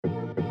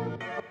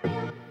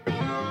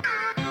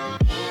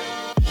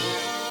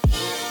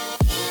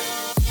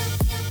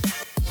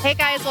Hey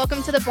guys,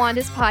 welcome to the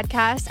Blondest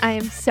Podcast. I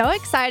am so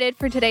excited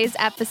for today's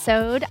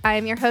episode. I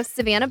am your host,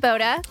 Savannah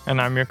Boda. And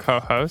I'm your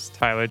co-host,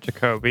 Tyler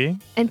Jacoby.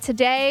 And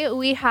today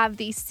we have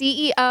the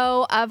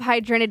CEO of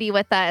Hydrinity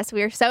with us.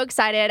 We are so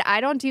excited.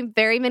 I don't do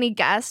very many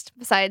guests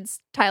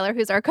besides Tyler,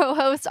 who's our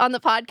co-host on the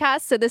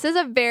podcast. So this is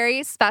a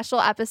very special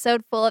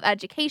episode full of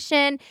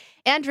education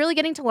and really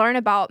getting to learn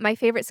about my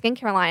favorite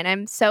skincare line.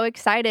 I'm so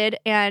excited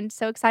and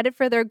so excited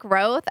for their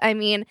growth. I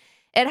mean,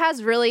 it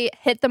has really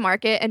hit the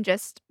market and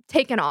just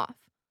taken off.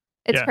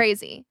 It's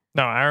crazy.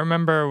 No, I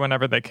remember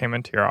whenever they came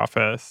into your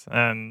office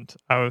and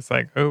I was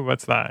like, oh,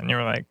 what's that? And you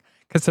were like,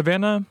 because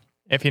Savannah,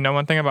 if you know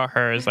one thing about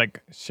her, is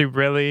like, she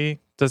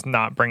really does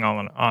not bring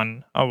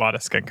on a lot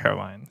of skincare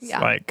lines. Yeah.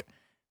 Like,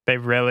 they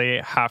really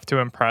have to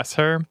impress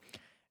her.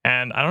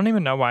 And I don't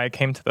even know why I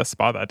came to the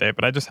spa that day,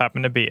 but I just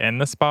happened to be in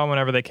the spa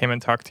whenever they came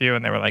and talked to you.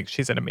 And they were like,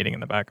 she's in a meeting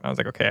in the back. And I was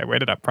like, okay, I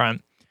waited up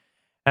front.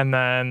 And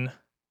then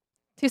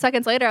 2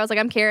 seconds later, I was like,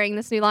 I'm carrying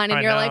this new line.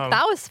 And you're like,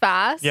 that was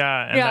fast.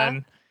 Yeah. And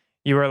then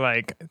you were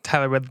like,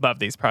 Tyler would love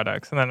these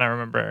products. And then I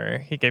remember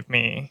he gave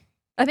me,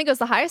 I think it was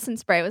the hyacinth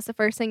spray was the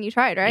first thing you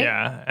tried, right?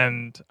 Yeah.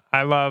 And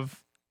I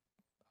love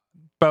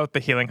both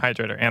the healing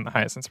hydrator and the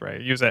hyacinth spray. I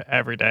use it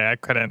every day. I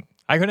couldn't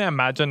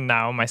imagine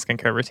now my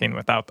skincare routine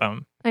without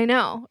them. I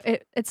know.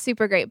 It's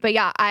super great. But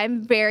yeah,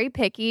 I'm very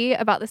picky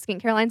about the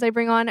skincare lines I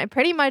bring on. I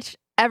pretty much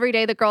every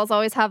day the girls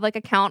always have like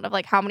a count of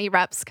like how many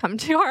reps come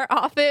to our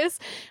office,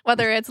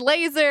 whether it's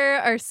laser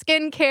or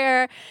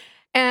skincare.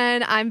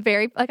 And I'm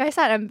very, like I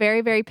said, I'm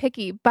very, very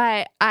picky,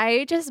 but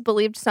I just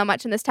believed so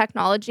much in this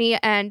technology,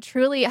 and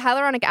truly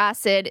hyaluronic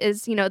acid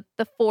is,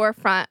 the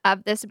forefront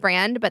of this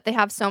brand, but they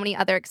have so many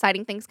other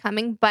exciting things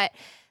coming. But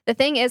the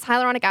thing is,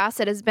 hyaluronic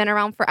acid has been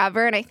around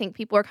forever, and I think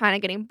people are kind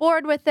of getting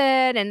bored with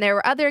it, and there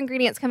were other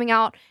ingredients coming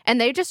out,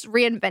 and they just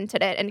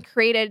reinvented it and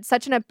created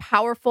such a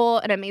powerful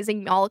and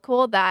amazing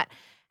molecule that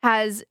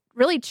has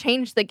really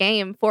changed the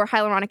game for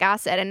hyaluronic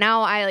acid. And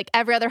now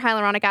every other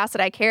hyaluronic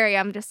acid I carry,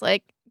 I'm just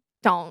like,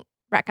 don't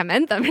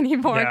recommend them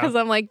anymore because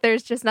I'm like,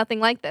 there's just nothing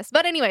like this.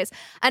 But anyways,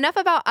 enough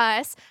about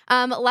us.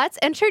 Let's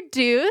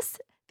introduce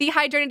the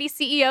Hydrinity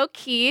CEO,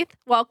 Keith.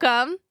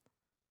 Welcome.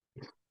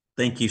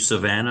 Thank you,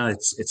 Savannah.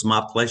 It's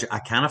my pleasure. I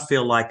kind of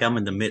feel like I'm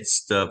in the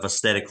midst of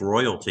aesthetic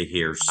royalty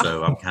here,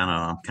 so I'm kind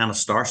of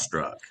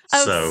starstruck.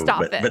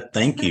 Stop it. But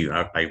thank you.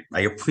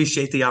 I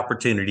appreciate the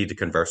opportunity to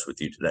converse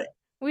with you today.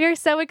 We are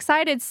so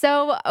excited.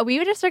 So we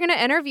just are going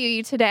to interview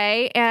you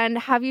today and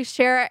have you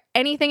share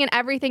anything and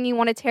everything you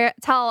want to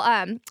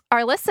tell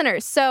our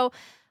listeners. So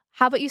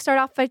how about you start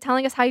off by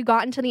telling us how you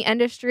got into the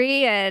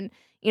industry and,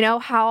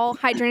 how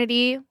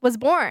Hydrinity was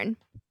born?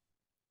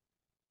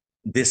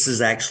 This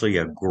is actually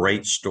a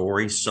great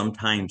story.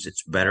 Sometimes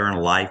it's better in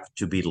life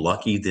to be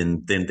lucky than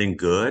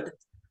good.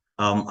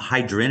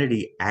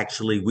 Hydrinity,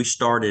 actually, we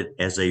started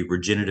as a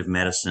regenerative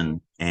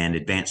medicine and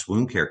advanced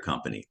wound care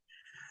company.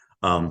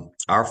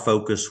 Our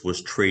focus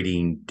was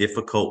treating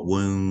difficult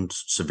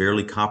wounds,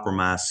 severely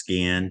compromised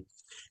skin,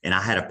 and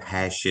I had a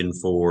passion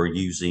for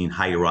using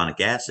hyaluronic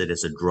acid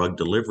as a drug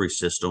delivery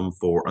system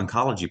for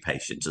oncology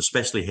patients,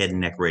 especially head and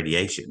neck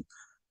radiation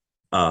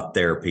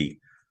therapy.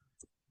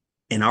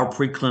 In our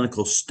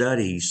preclinical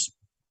studies,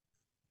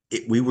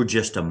 we were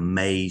just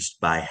amazed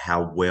by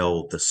how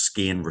well the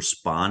skin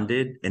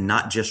responded, and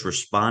not just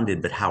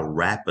responded, but how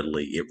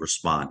rapidly it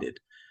responded.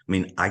 I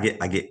mean,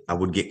 I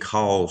would get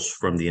calls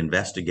from the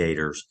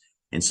investigators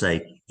and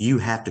say, you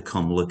have to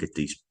come look at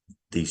these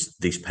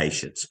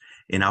patients.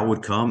 And I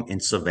would come in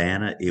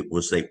Savannah. It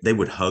was, they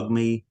would hug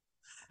me.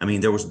 I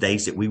mean, there was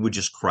days that we would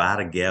just cry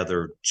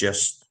together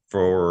just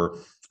for,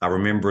 I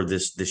remember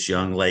this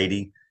young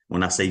lady,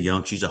 when I say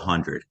young, she's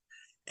 100.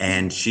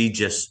 And she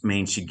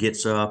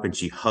gets up and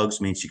she hugs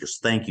me and she goes,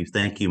 thank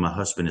you. My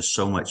husband is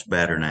so much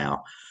better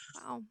now.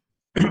 Wow.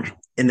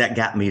 And that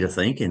got me to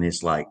thinking,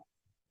 it's like,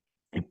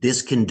 if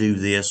this can do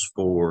this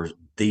for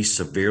these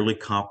severely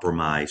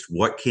compromised,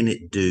 what can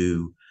it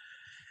do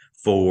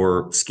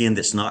for skin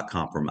that's not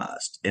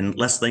compromised? And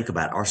let's think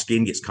about it. Our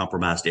skin gets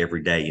compromised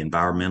every day.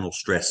 Environmental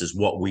stress is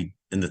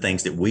the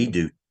things that we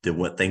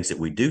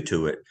do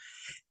to it.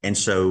 And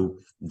so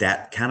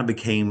that kind of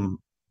became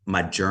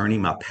my journey,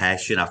 my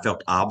passion. I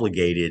felt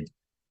obligated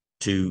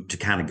to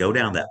kind of go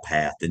down that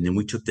path. And then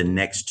we took the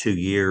next 2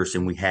 years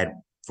and we had,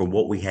 for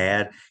what we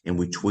had, and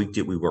we tweaked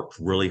it. We worked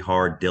really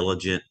hard,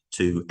 diligent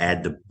to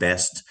add the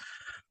best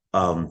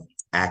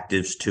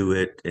actives to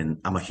it. And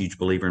I'm a huge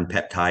believer in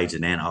peptides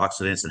and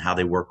antioxidants and how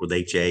they work with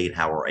HA and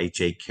how our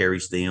HA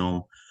carries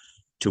them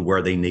to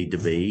where they need to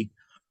be.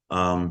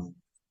 And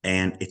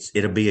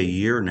it'll be a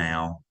year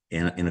now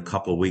in a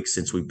couple of weeks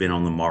since we've been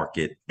on the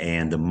market,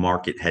 and the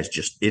market has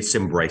it's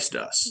embraced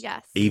us.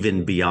 Yes.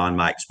 Even beyond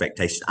my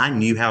expectations. I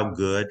knew how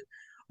good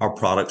our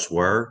products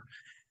were,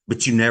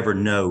 but you never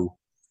know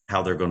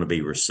how they're going to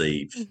be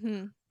received.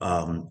 Mm-hmm.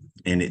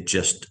 And it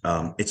just,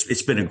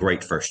 it's been a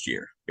great first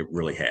year. It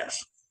really has.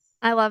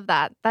 I love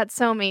that. That's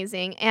so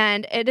amazing.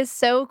 And it is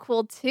so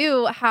cool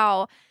too,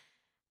 how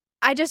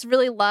I just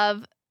really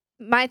love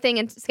my thing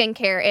in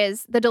skincare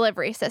is the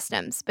delivery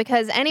systems,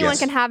 because anyone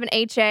can have an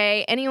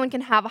HA, anyone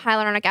can have a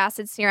hyaluronic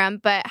acid serum,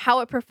 but how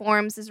it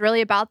performs is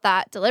really about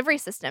that delivery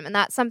system. And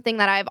that's something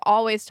that I've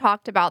always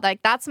talked about.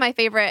 Like, that's my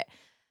favorite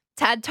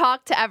TED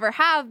Talk to ever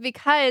have,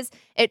 because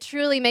it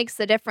truly makes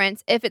the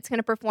difference if it's going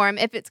to perform,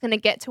 if it's going to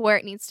get to where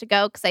it needs to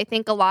go. Because I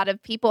think a lot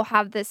of people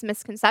have this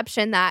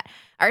misconception that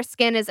our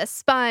skin is a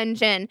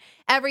sponge and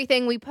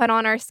everything we put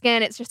on our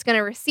skin, it's just going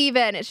to receive it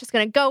and it's just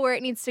going to go where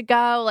it needs to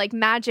go like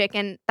magic.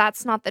 And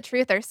that's not the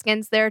truth. Our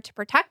skin's there to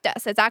protect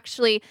us. It's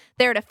actually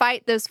there to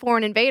fight those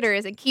foreign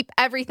invaders and keep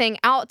everything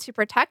out to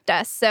protect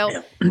us.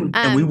 So,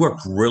 and we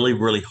worked really,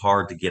 really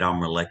hard to get our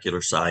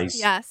molecular size.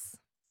 Yes.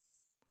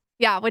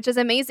 Yeah, which is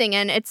amazing.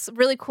 And it's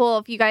really cool.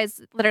 If you guys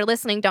that are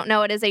listening don't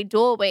know, it is a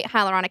dual weight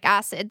hyaluronic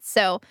acid.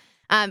 So,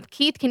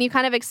 Keith, can you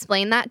kind of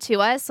explain that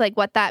to us, like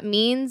what that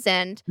means?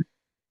 And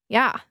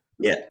yeah.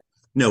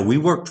 No, we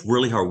worked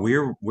really hard.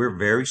 We're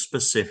very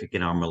specific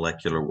in our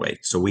molecular weight.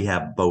 So we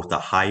have both a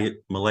high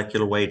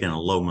molecular weight and a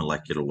low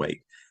molecular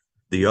weight.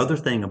 The other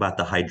thing about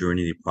the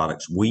Hydrinity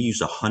products, we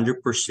use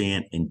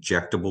 100%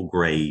 injectable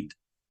grade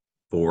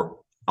for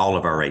all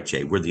of our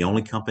HA. We're the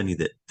only company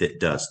that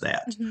does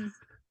that. Mm-hmm.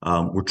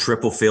 We're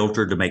triple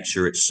filtered to make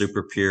sure it's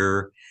super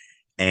pure.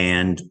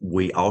 And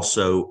we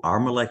also, our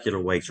molecular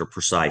weights are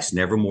precise,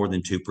 never more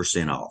than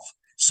 2% off.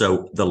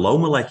 So the low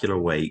molecular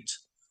weight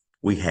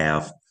we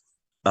have,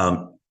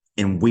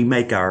 and we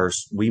make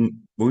ours, we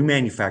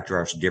manufacture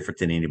ours different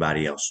than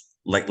anybody else.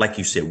 Like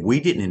you said, we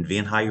didn't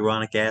invent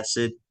hyaluronic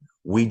acid.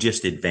 We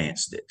just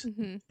advanced it.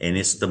 Mm-hmm. And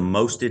it's the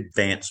most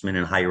advancement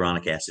in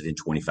hyaluronic acid in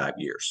 25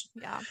 years.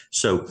 Yeah.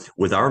 So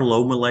with our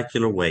low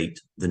molecular weight,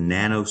 the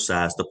nano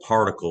size, the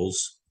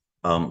particles,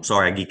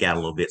 sorry, I geek out a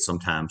little bit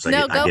sometimes. I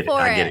get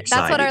excited.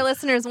 That's what our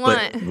listeners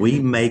want. But we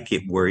make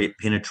it where it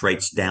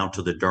penetrates down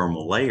to the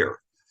dermal layer.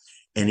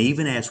 And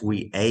even as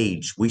we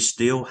age, we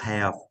still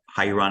have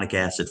hyaluronic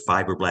acid,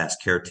 fibroblasts,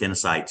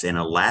 keratinocytes, and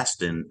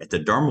elastin at the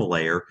dermal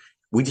layer.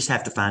 We just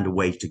have to find a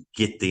way to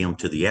get them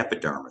to the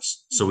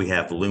epidermis. So we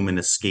have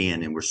luminous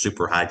skin and we're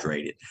super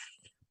hydrated.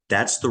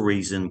 That's the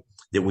reason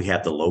that we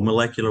have the low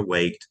molecular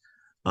weight.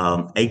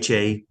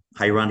 HA,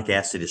 hyaluronic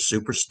acid, is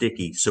super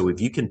sticky. So if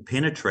you can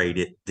penetrate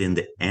it, then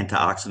the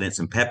antioxidants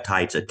and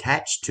peptides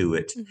attach to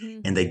it,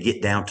 Mm-hmm. and they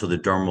get down to the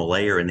dermal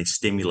layer and they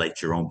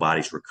stimulate your own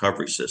body's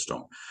recovery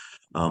system.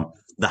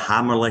 The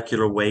high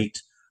molecular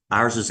weight,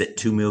 ours is at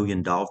 2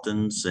 million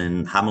Daltons,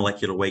 and high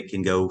molecular weight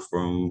can go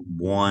from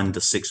 1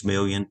 to 6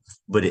 million.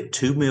 But at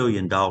 2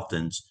 million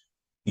Daltons,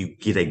 you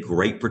get a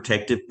great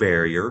protective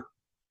barrier.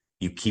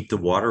 You keep the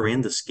water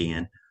in the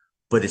skin,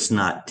 but it's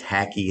not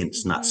tacky and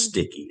it's not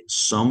sticky.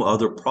 Some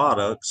other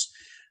products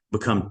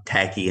become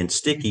tacky and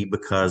sticky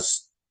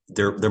because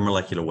their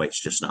molecular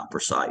weight's just not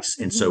precise.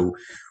 And so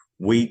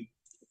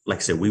like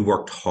I said, we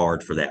worked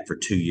hard for that for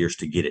 2 years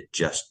to get it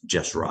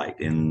just right.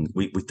 And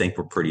we think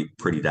we're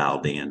pretty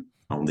dialed in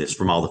on this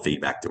from all the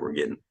feedback that we're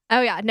getting.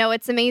 Oh yeah, no,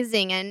 it's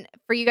amazing. And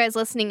for you guys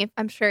listening,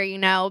 I'm sure you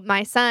know,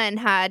 my son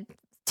had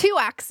 2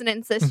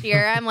 accidents this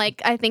year. I'm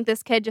like, I think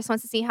this kid just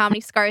wants to see how many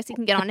scars he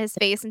can get on his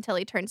face until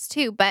he turns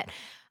 2. But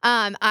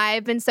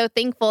I've been so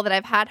thankful that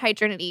I've had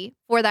Hydrinity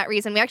for that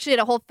reason. We actually did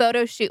a whole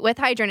photo shoot with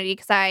Hydrinity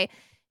because I,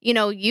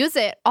 use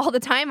it all the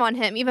time on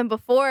him, even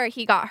before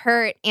he got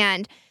hurt.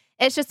 And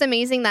it's just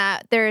amazing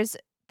that there's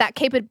that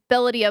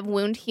capability of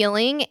wound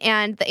healing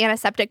and the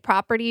antiseptic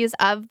properties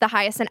of the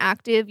Hyacin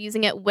Active,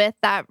 using it with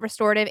that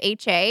restorative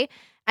HA.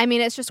 I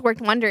mean, it's just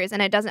worked wonders,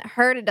 and it doesn't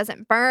hurt, it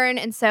doesn't burn.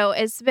 And so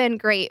it's been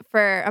great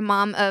for a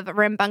mom of a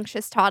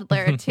rambunctious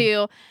toddler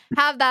to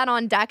have that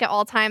on deck at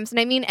all times. And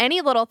I mean, any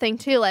little thing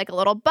too, like a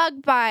little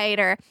bug bite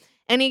or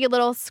any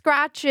little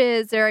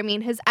scratches, or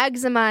his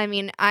eczema.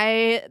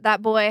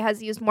 That boy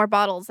has used more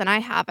bottles than I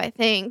have, I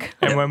think.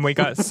 And when we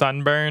got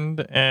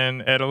sunburned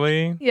in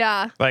Italy,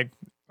 yeah,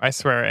 I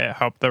swear it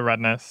helped the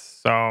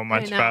redness so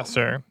much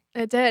faster.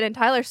 It did. And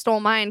Tyler stole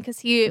mine because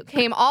he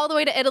came all the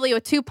way to Italy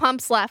with 2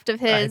 pumps left of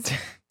his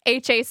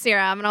HA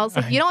serum. And I was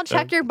like, you don't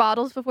check your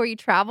bottles before you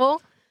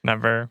travel?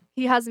 Never.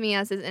 He has me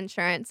as his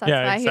insurance. That's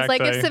why.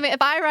 Exactly. He's like,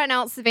 if I run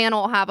out, Savannah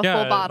will have a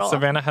full bottle.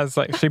 Savannah has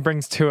she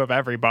brings 2 of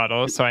every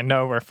bottle, so I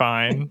know we're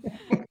fine.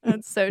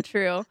 That's so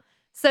true.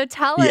 So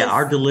tell us. Yeah,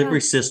 our delivery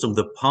system,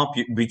 the pump,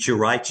 but you're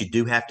right, you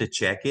do have to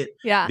check it.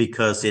 Yeah.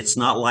 Because it's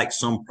not like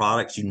some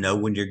products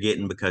when you're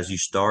getting because you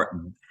start.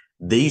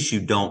 These you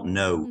don't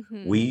know.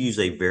 Mm-hmm. We use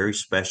a very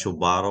special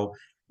bottle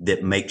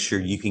that makes sure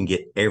you can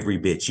get every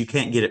bit. You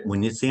can't get it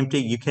when it's empty.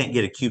 You can't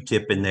get a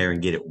Q-tip in there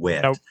and get it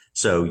wet. Nope.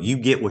 So you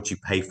get what you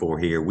pay for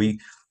here. We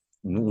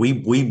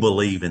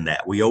believe in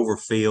that. We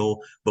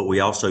overfill, but we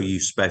also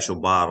use special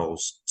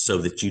bottles so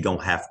that you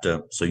don't have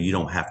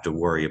to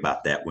worry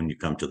about that when you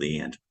come to the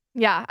end.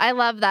 Yeah, I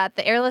love that.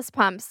 The airless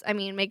pumps,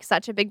 make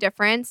such a big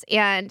difference.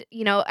 And,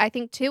 I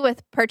think too,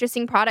 with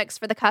purchasing products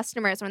for the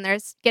customers, when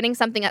there's getting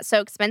something that's so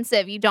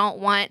expensive, you don't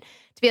want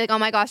to be like, oh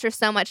my gosh, there's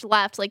so much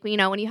left. Like,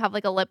 when you have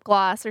like a lip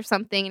gloss or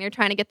something and you're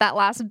trying to get that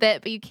last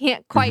bit, but you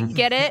can't quite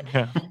get it.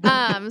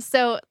 Yeah.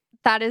 So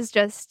that is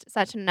just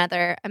such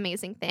another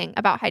amazing thing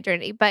about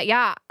Hydrinity. But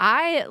yeah,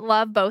 I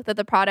love both of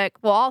the product.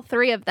 Well, all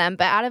three of them.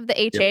 But out of the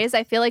HAs,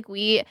 I feel like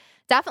we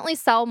definitely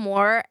sell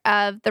more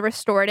of the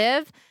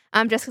restorative.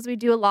 Just because we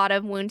do a lot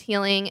of wound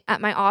healing at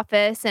my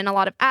office and a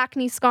lot of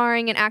acne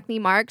scarring and acne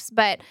marks.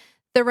 But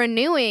the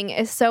renewing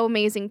is so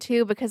amazing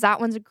too, because that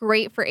one's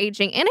great for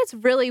aging and it's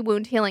really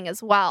wound healing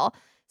as well.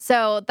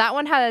 So that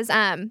one has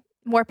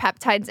more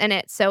peptides in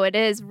it. So it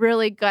is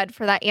really good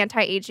for that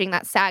anti-aging,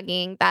 that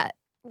sagging, that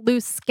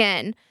loose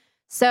skin.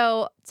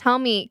 So tell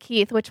me,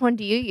 Keith, which one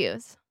do you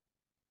use?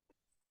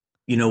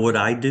 You know what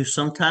I do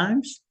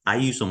sometimes? I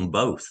use them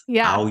both.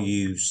 Yeah. I'll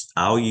use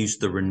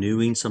the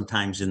renewing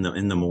sometimes in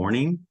the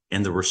morning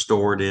and the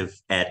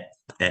restorative at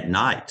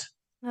night.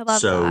 I love that.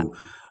 So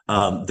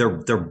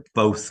they're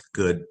both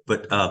good,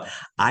 but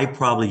I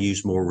probably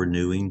use more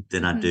renewing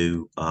than I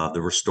do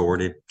the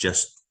restorative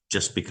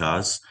just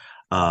because.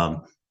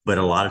 But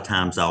a lot of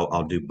times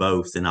I'll do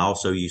both, and I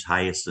also use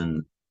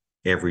hyacinth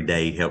every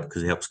day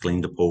because it helps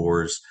clean the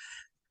pores,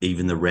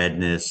 even the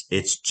redness.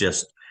 It's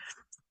just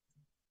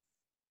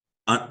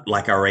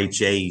like our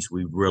HAs.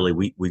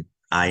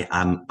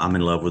 I'm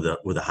in love with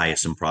the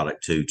hyacinth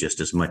product too, just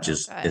as much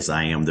as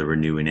I am the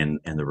renewing and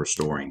the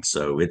restoring.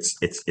 So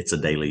it's a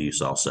daily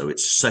use also.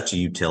 It's such a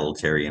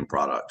utilitarian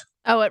product.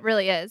 Oh, it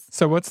really is.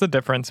 So what's the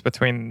difference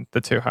between the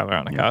two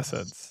hyaluronic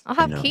acids? I'll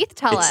have Keith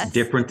tell us. It's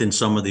different than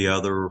some of the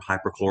other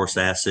hypochlorous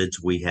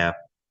acids. We have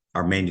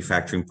our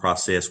manufacturing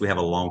process. We have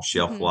a long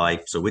shelf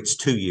life. So it's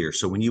 2 years.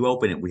 So when you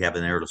open it, we have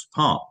an airless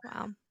pump.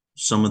 Wow.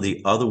 Some of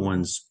the other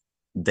ones,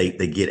 they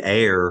get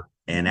air,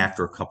 and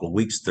after a couple of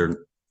weeks, they're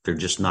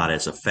just not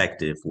as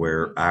effective,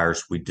 where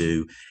ours we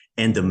do.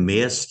 And the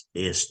mist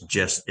is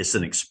it's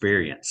an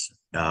experience.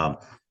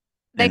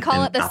 They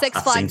call it the Six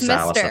Flags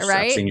Mister,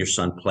 right? I've seen your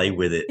son play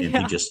with it, and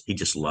he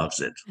just loves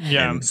it.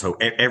 Yeah. And so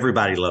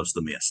everybody loves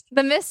the mist.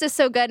 The mist is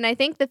so good. And I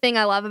think the thing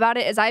I love about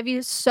it is I've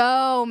used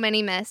so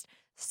many mist,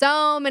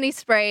 so many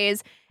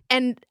sprays,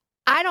 and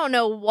I don't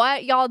know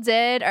what y'all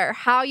did or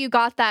how you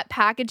got that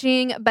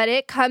packaging, but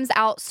it comes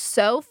out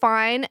so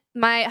fine.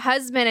 My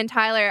husband and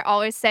Tyler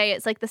always say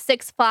it's like the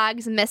Six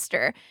Flags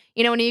Mister.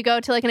 You know, when you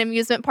go to like an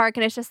amusement park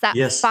and it's just that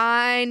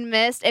fine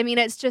mist. I mean,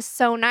 it's just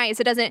so nice.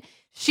 It doesn't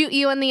shoot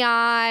you in the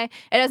eye.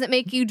 It doesn't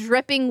make you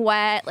dripping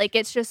wet. Like,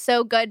 it's just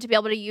so good to be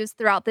able to use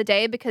throughout the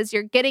day because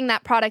you're getting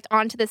that product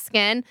onto the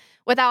skin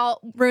without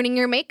ruining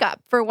your makeup.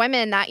 For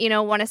women that, you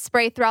know, want to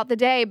spray throughout the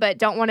day but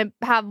don't want to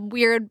have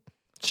weird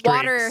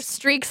water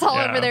streaks all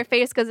over their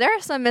face, because there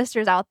are some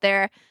misters out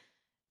there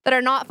that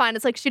are not fine.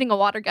 It's like shooting a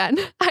water gun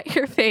at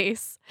your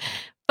face.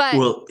 But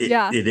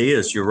it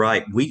is. You're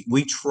right.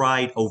 We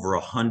tried over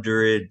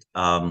 100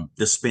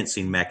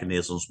 dispensing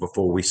mechanisms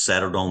before we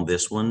settled on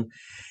this one.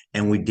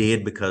 And we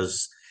did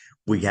because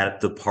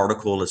the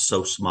particle is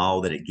so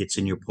small that it gets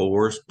in your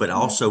pores, but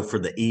also for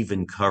the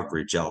even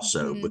coverage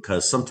also,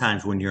 because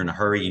sometimes when you're in a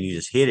hurry and you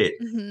just hit it,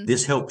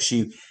 this helps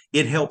you.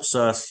 It helps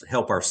us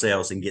help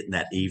ourselves in getting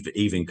that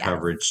even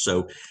coverage.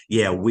 So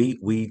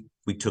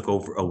we took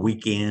over a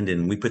weekend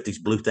and we put these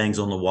blue things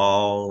on the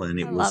wall, and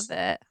love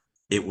it.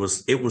 It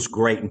was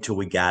great until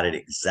we got it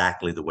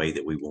exactly the way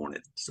that we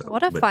wanted. So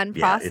what a fun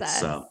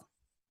process.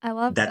 I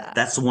love that.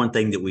 That's the one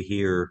thing that we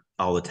hear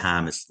all the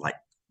time is like,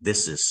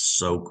 this is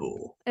so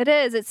cool. It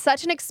is. It's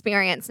such an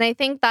experience. And I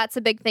think that's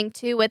a big thing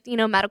too with, you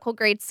know, medical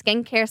grade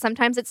skincare.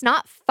 Sometimes it's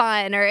not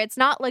fun or it's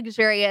not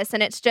luxurious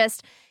and it's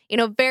just, you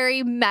know,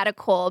 very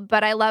medical.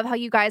 But I love how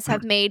you guys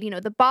have made, you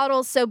know, the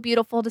bottles so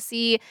beautiful to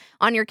see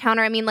on your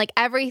counter. I mean, like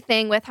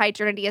everything with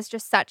Hydrinity is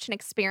just such an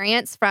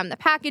experience, from the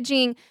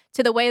packaging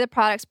to the way the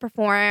products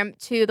perform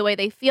to the way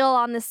they feel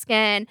on the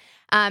skin.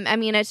 I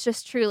mean, it's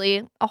just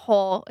truly a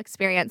whole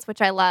experience,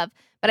 which I love.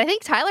 But I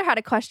think Tyler had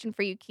a question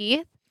for you,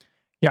 Keith.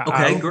 Yeah.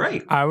 Okay,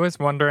 great. I was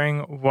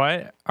wondering,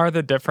 what are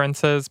the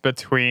differences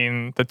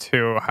between the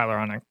two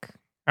hyaluronic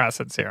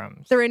acid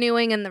serums? The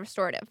renewing and the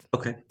restorative.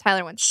 Okay.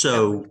 Tyler wants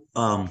to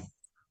know.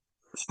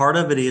 Part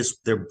of it is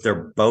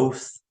they're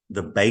both,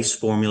 the base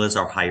formulas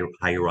are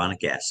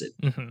hyaluronic acid.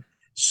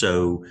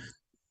 So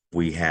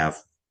we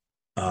have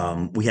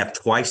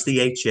twice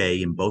the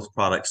HA in both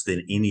products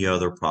than any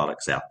other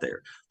products out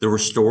there. The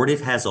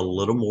restorative has a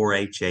little more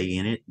HA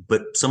in it,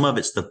 but some of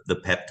it's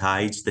the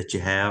peptides that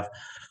you have.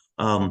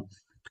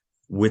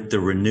 With the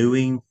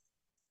renewing,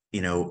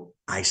 you know,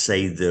 I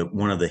say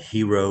one of the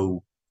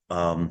hero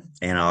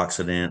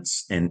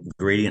antioxidants and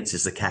ingredients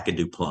is the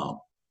Kakadu plum.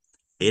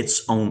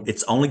 It's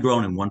only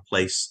grown in one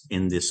place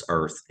in this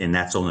earth, and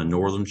that's on the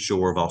northern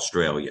shore of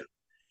Australia.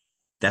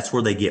 That's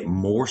where they get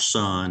more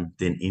sun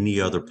than any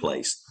other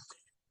place.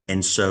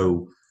 And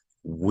so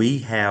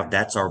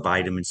that's our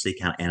vitamin C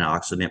kind of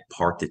antioxidant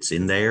part that's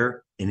in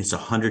there, and it's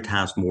 100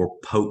 times more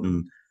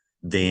potent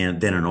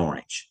than an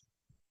orange.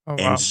 Oh, wow.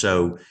 And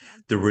so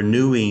the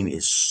renewing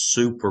is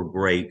super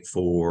great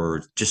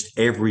for just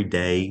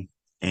everyday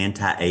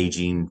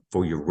anti-aging,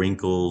 for your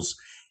wrinkles.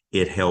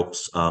 It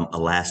helps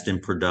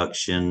elastin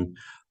production.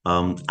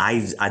 I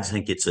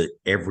think it's a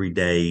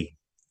everyday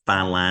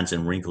fine lines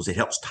and wrinkles. It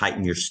helps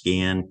tighten your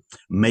skin.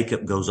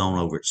 Makeup goes on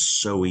over it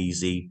so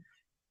easy.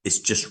 it's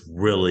just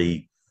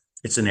really,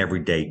 it's an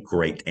everyday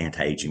great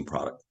anti-aging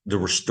product. The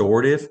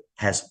restorative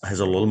has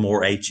a little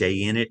more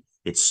HA in it.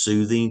 It's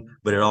soothing,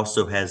 but it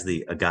also has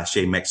the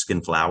agache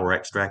Mexican flower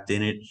extract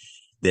in it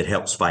that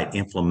helps fight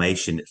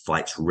inflammation. It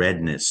fights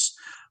redness.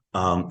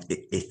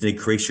 It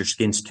increases your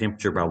skin's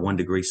temperature by 1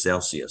 degree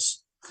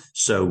Celsius.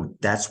 So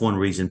that's one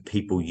reason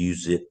people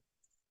use it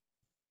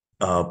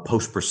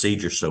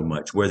post-procedure so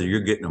much, whether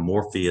you're getting a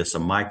Morpheus, a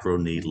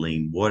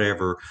microneedling,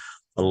 whatever,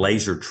 a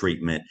laser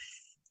treatment.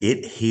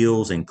 It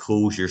heals and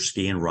cools your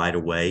skin right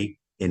away.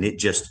 And it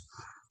just,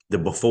 the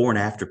before and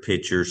after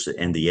pictures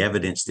and the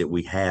evidence that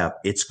we have,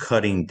 it's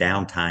cutting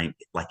downtime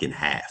like in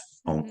half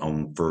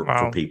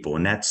for people.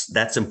 And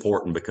that's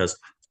important because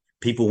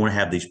people want to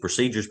have these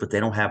procedures, but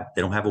they don't have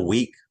a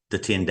week to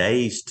 10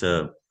 days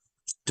to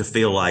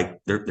feel like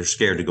they're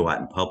scared to go out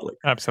in public.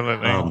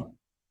 Absolutely.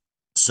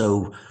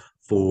 So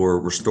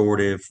for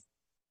restorative,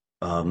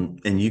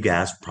 and you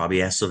guys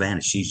probably ask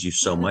Savannah, she's used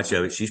so much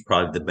of it. She's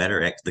probably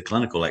the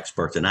clinical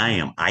expert than I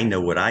am. I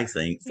know what I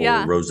think for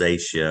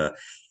rosacea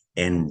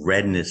and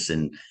redness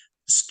and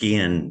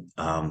skin,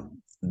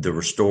 the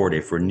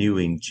restorative,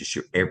 renewing, just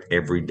your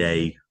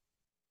everyday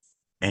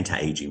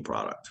anti-aging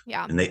product.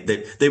 Yeah. And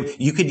they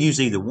you could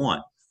use either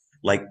one.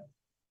 Like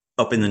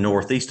up in the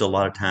Northeast, a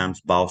lot of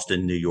times,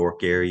 Boston, New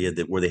York area,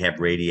 where they have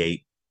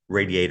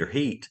radiator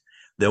heat,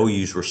 they'll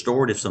use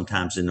restorative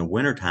sometimes in the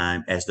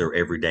wintertime as their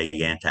everyday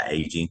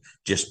anti-aging,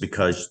 just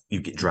because you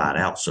get dried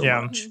out so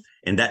much.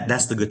 And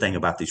that's the good thing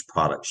about these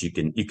products. You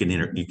can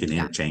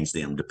interchange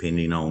them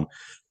depending on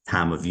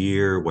time of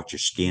year, what your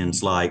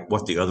skin's like,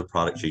 what the other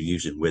products you're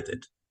using with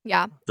it.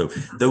 Yeah. So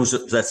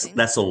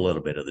that's a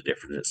little bit of the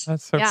difference.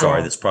 That's so cool.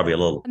 Sorry, that's probably a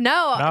little.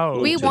 No,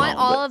 we want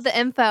all of the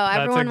info.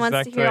 Everyone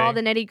wants to hear all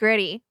the nitty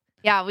gritty.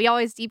 Yeah, we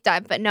always deep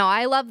dive, but no,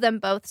 I love them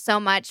both so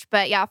much.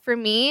 But yeah, for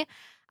me,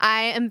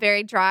 I am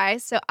very dry,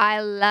 so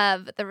I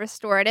love the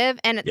restorative.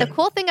 And the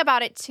cool thing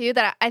about it too,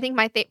 that I think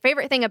my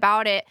favorite thing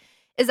about it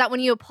is that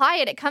when you apply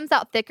it, it comes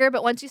out thicker,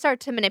 but once you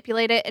start to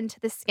manipulate it into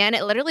the skin,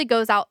 it literally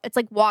goes out. It's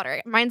like water.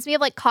 It reminds me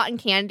of like cotton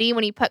candy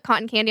when you put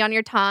cotton candy on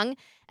your tongue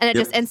and it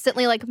just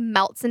instantly like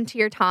melts into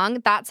your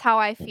tongue. That's how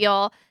I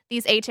feel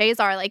these HAs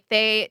are. Like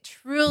they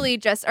truly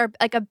just are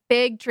like a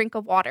big drink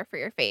of water for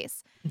your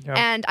face. Yeah.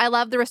 And I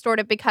love the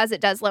restorative because it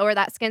does lower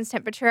that skin's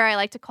temperature. I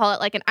like to call it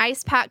like an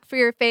ice pack for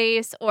your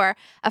face or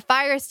a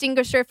fire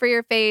extinguisher for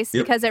your face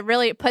because it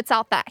really puts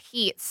out that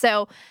heat.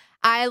 So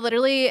I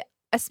literally,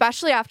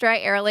 especially after I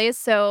air laze,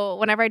 so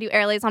whenever I do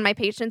air laze on my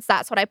patients,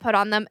 that's what I put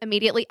on them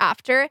immediately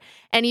after.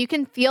 And you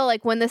can feel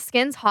like when the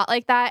skin's hot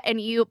like that and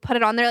you put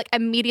it on there, like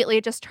immediately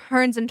it just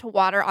turns into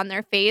water on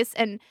their face.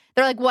 And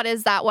they're like, what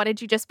is that? What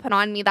did you just put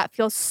on me? That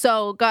feels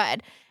so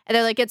good. And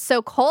they're like, it's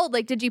so cold.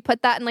 Like, did you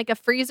put that in like a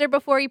freezer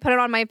before you put it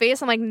on my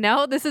face? I'm like,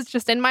 no, this is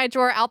just in my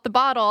drawer out the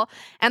bottle.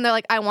 And they're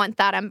like, I want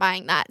that. I'm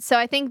buying that. So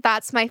I think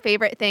that's my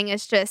favorite thing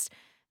is just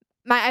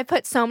I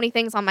put so many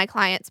things on my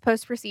clients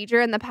post-procedure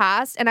in the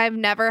past, and I've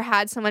never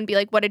had someone be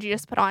like, what did you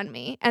just put on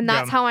me? And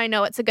that's how I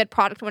know it's a good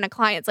product when a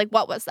client's like,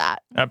 what was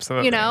that?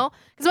 Absolutely. You know?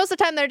 Because most of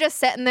the time they're just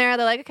sitting there.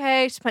 They're like,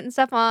 okay, just putting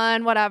stuff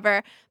on,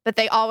 whatever. But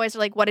they always are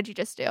like, what did you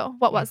just do?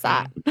 What was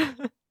that?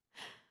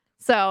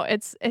 So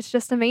it's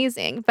just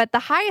amazing. But the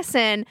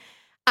hyacinth,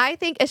 I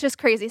think it's just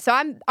crazy. So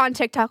I'm on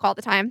TikTok all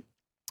the time.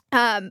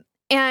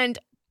 And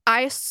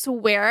I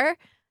swear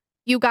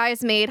you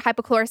guys made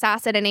hypochlorous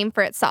acid a name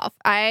for itself.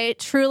 I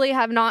truly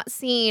have not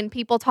seen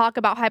people talk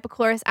about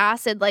hypochlorous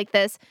acid like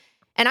this.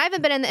 And I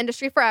haven't been in the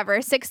industry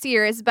forever, 6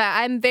 years, but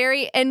I'm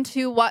very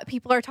into what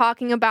people are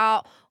talking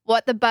about,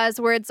 what the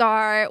buzzwords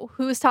are,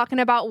 who's talking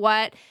about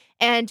what.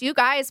 And you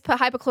guys put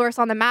hypochlorous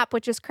on the map,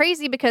 which is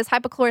crazy because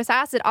hypochlorous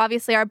acid,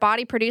 obviously our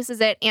body produces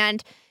it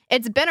and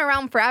it's been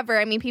around forever.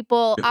 I mean,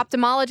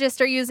 ophthalmologists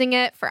are using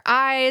it for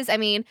eyes. I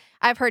mean,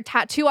 I've heard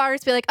tattoo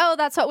artists be like, oh,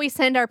 that's what we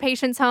send our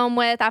patients home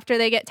with after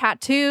they get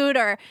tattooed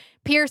or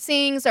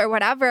piercings or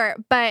whatever.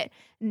 But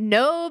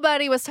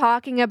nobody was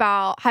talking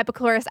about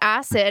hypochlorous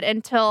acid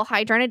until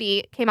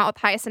Hydrinity came out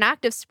with Hyacinth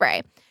Active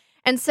Spray.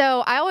 And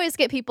so I always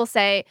get people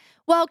say,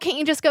 well, can't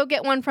you just go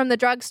get one from the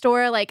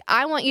drugstore? Like,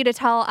 I want you to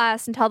tell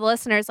us and tell the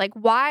listeners, like,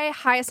 why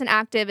Hyacinth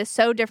Active is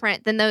so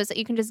different than those that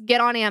you can just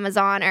get on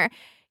Amazon or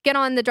get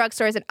on the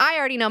drugstores. And I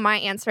already know my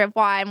answer of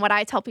why and what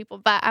I tell people,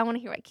 but I want to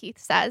hear what Keith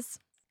says.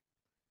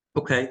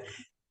 Okay.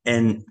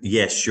 And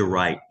yes, you're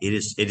right. It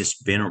has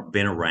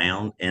been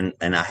around, and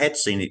I had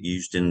seen it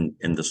used in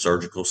the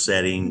surgical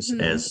settings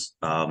as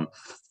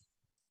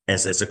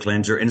a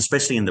cleanser, and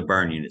especially in the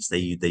burn units, they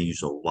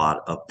use a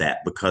lot of that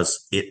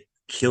because it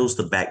kills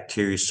the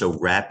bacteria so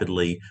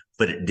rapidly,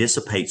 but it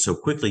dissipates so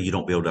quickly you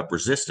don't build up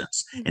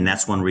resistance. And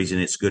that's one reason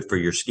it's good for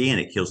your skin.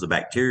 It kills the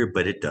bacteria,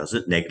 but it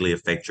doesn't negatively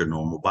affect your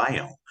normal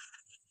biome.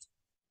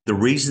 The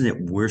reason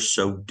that we're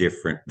so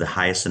different, the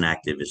Hyacinth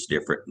Active is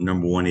different.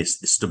 Number one is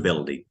the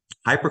stability.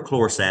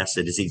 Hypochlorous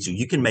acid is easy.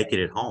 You can make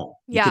it at home.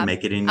 You can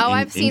make it in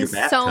I've seen your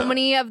bathtub. So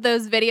many of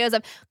those videos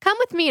of come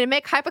with me to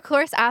make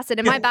hypochlorous acid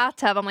in my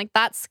bathtub. I'm like,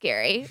 that's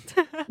scary.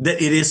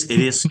 It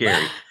is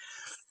scary.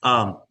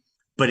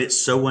 But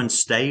it's so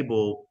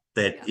unstable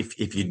that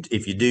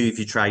if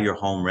you try your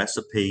home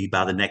recipe,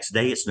 by the next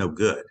day it's no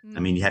good. I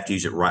mean, you have to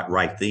use it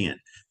right then.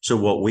 So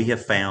what we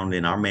have found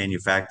in our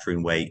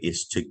manufacturing way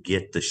is to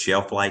get the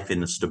shelf life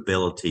and the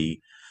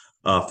stability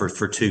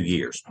for 2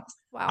 years.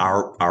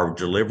 Wow. Our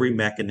delivery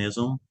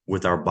mechanism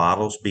with our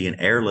bottles being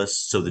airless,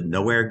 so that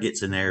no air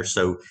gets in there.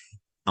 So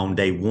on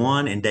day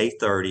 1 and day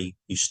 30,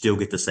 you still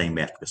get the same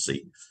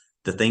efficacy.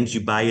 The things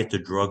you buy at the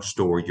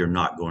drugstore, you're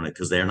not going to,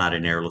 because they're not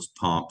in airless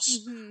pumps.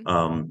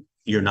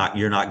 You're not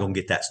going to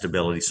get that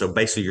stability. So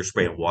basically, you're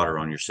spraying water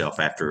on yourself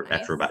after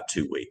Nice. about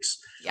 2 weeks.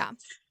 Yeah.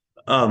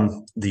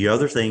 The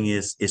other thing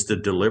is the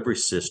delivery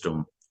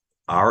system.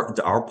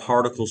 Our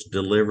particles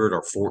delivered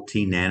are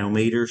 14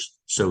 nanometers,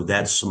 so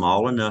that's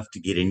small enough to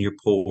get in your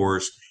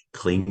pores,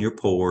 clean your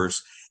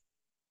pores.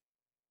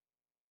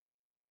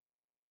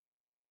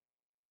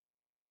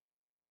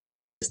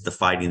 It's the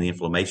fighting the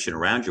inflammation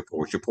around your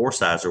pores. Your pore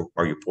size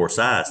are your pore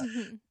size.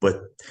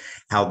 But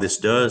how this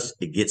does,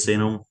 it gets in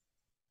them,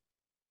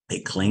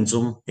 it cleans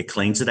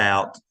it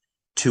out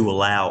to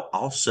allow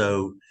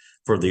also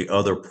for the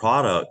other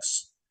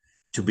products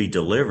to be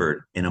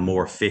delivered in a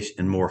more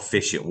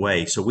efficient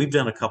way. So we've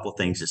done a couple of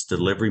things. It's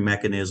delivery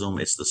mechanism,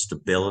 it's the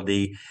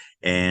stability,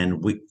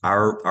 and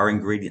our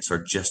ingredients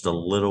are just a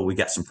little. We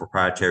got some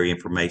proprietary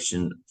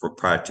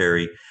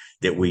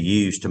that we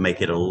use to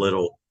make it a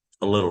little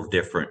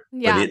different.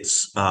 Yeah.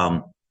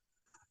 But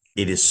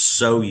it is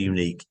so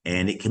unique,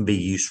 and it can be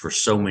used for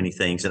so many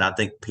things. And I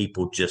think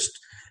people just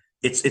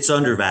it's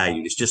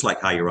undervalued. It's just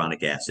like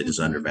hyaluronic acid is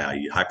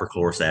undervalued.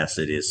 Hypochlorous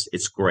acid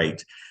it's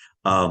great.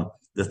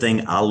 The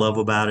thing I love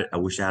about it, I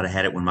wish I'd have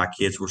had it when my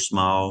kids were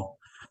small.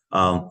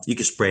 You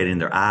can spray it in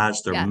their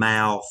eyes, their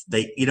mouth.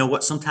 You know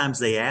what? Sometimes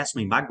they ask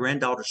me. My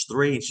granddaughter's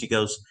 3, and she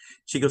goes,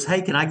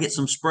 "Hey, can I get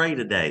some spray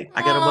today?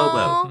 I got a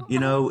Bobo." You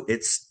know,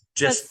 it's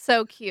just That's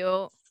so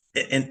cute.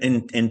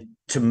 And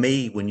to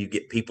me, when you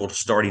get people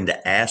starting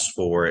to ask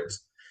for it,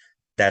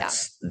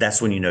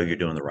 that's when you know you're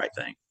doing the right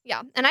thing.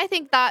 Yeah. And I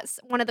think that's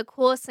one of the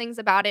coolest things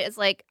about it is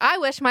like, I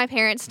wish my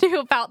parents knew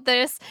about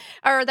this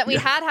or that we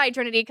had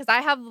Hydrinity, because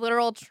I have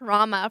literal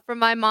trauma from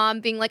my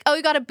mom being like, "Oh,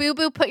 you got a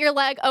boo-boo, put your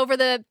leg over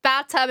the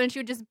bathtub," and she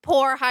would just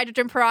pour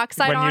hydrogen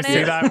peroxide on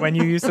it. When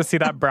you used to see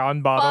that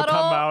brown bottle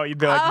come out, you'd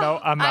be like,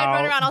 "No, I'm out." I'd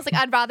run around. I was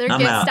like, "I'd rather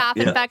get staph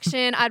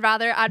infection. I'd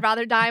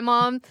rather die,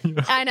 Mom."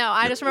 I know.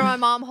 I just remember my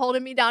mom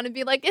holding me down and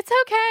be like, "It's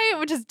okay."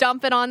 Would just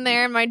dump it on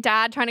there. And my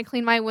dad trying to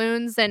clean my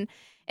wounds, and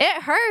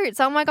it hurts.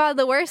 Oh my God.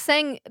 The worst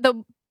thing,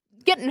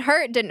 getting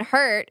hurt didn't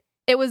hurt.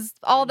 It was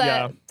all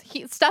the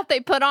stuff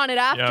they put on it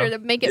after to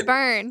make it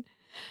burn.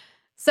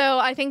 So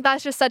I think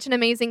that's just such an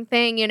amazing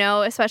thing, you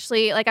know,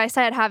 especially, like I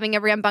said, having a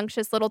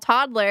rambunctious little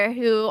toddler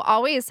who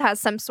always has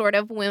some sort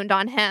of wound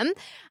on him.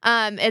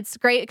 It's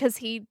great because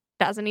he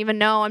doesn't even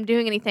know I'm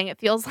doing anything. It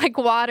feels like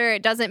water.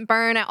 It doesn't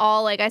burn at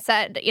all. Like I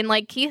said, and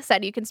like Keith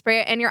said, you can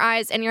spray it in your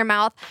eyes, in your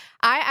mouth.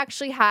 I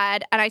actually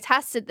had, and I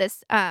tested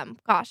this, I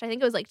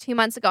think it was like 2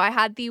 months ago. I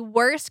had the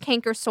worst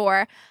canker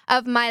sore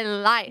of my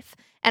life.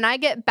 And I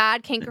get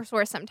bad canker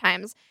sore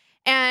sometimes.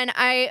 And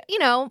I,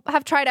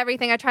 have tried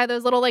everything. I tried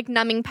those little like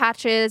numbing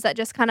patches that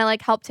just kind of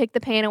like help take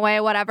the pain away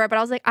or whatever. But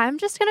I was like, I'm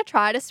just going to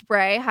try to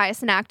spray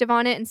Hyacinth Active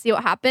on it and see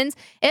what happens.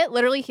 It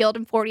literally healed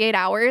in 48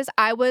 hours.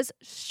 I was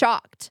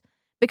shocked.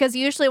 Because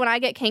usually when I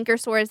get canker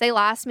sores, they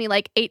last me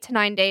like 8 to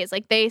 9 days.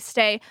 Like they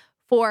stay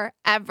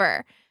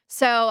forever.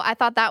 So I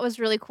thought that was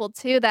really cool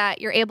too, that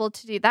you're able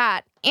to do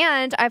that.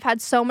 And I've had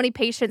so many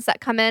patients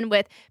that come in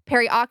with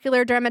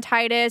periocular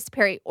dermatitis,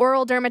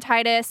 perioral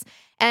dermatitis.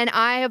 And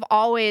I have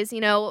always,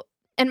 in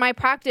my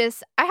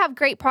practice, I have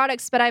great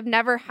products, but I've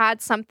never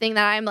had something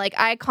that I'm like,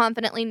 I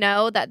confidently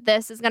know that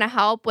this is going to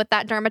help with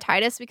that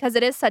dermatitis, because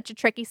it is such a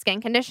tricky skin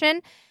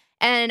condition.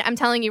 And I'm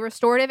telling you,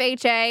 restorative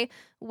HA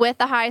with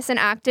the Hyacinth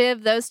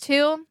Active, those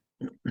two,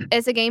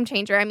 is a game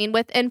changer. I mean,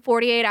 within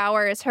 48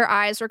 hours, her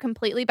eyes were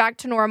completely back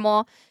to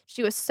normal.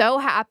 She was so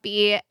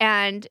happy,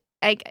 and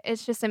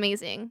it's just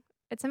amazing.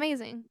 It's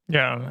amazing.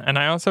 Yeah, and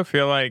I also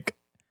feel like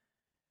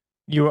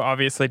you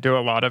obviously do a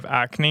lot of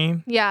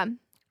acne. Yeah.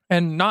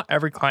 And not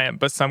every client,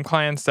 but some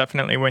clients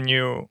definitely, when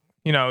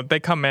they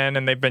come in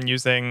and they've been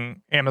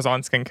using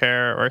Amazon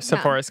skincare or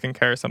Sephora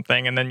skincare or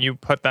something, and then you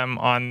put them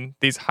on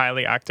these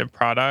highly active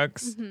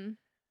products. Mm-hmm.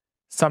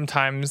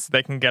 Sometimes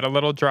they can get a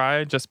little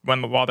dry just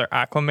while they're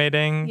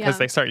acclimating, because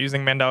they start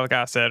using mandelic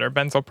acid or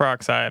benzoyl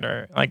peroxide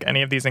or like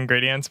any of these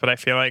ingredients. But I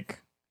feel like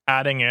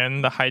adding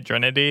in the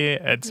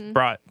Hydrinity, it's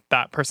brought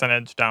that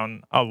percentage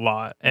down a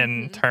lot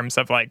in terms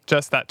of like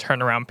just that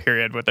turnaround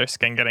period with their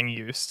skin getting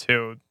used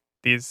to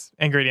these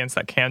ingredients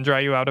that can dry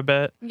you out a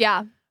bit.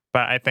 Yeah.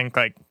 But I think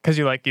because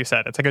like you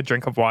said, it's like a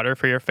drink of water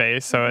for your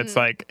face. So it's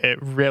like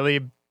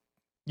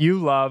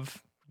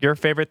your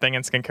favorite thing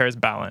in skincare is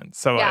balance.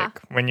 So like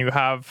when you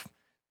have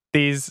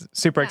these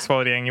super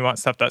exfoliating, you want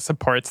stuff that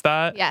supports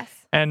that. Yes.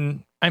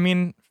 And I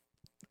mean,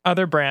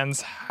 other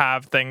brands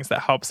have things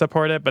that help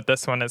support it, but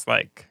this one is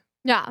like...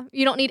 Yeah,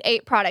 you don't need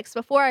 8 products.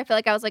 Before, I feel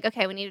like I was like,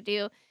 okay, we need to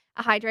do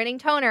a hydrating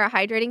toner, a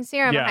hydrating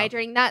serum, a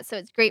hydrating that. So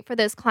it's great for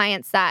those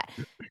clients that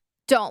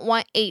don't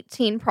want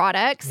 18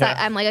 products. Yeah.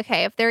 I'm like,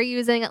 okay, if they're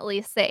using at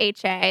least the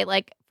HA,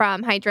 like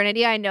from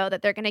Hydrinity, I know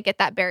that they're going to get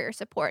that barrier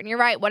support. And you're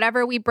right,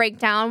 whatever we break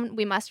down,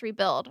 we must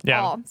rebuild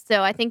all.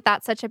 So I think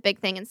that's such a big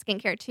thing in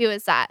skincare too,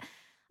 is that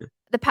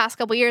the past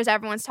couple years,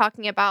 everyone's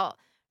talking about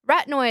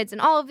retinoids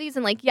and all of these.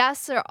 And like,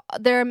 yes,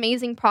 they're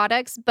amazing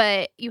products,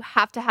 but you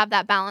have to have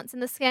that balance in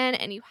the skin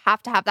and you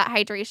have to have that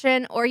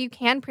hydration, or you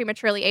can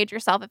prematurely age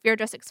yourself if you're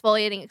just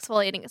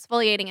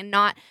exfoliating and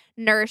not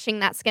nourishing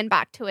that skin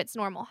back to its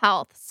normal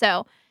health.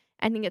 So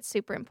I think it's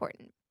super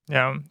important.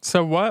 Yeah.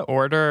 So what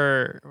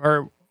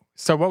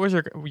was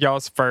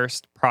y'all's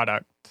first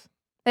product?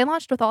 They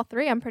launched with all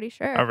three, I'm pretty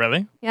sure. Oh,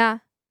 really? Yeah.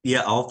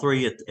 Yeah, all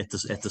three at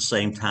the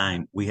same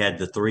time. We had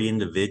the three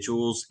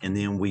individuals, and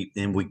then we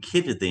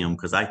kitted them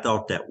because I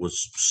thought that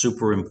was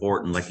super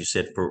important, like you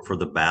said, for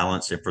the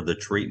balance and for the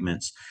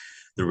treatments,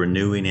 the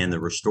renewing and the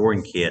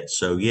restoring kit.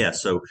 So yeah,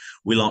 so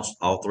we launched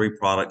all three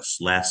products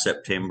last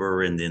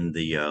September, and then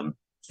the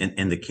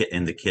and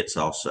the kits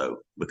also,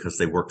 because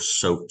they work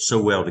so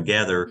well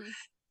together. Mm-hmm.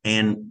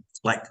 And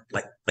like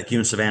you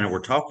and Savannah were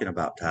talking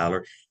about,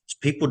 Tyler,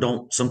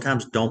 people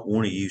sometimes don't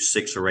want to use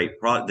 6 or 8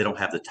 products. They don't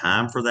have the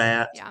time for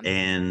that. Yeah.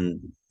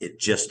 And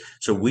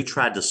so we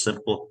tried to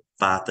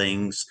simplify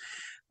things.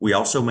 We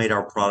also made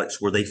our products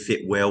where they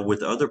fit well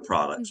with other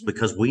products,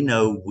 because we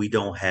know we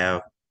don't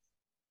have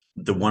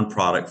the one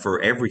product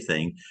for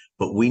everything,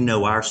 but we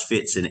know ours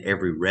fits in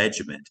every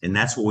regimen. And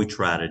that's what we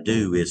try to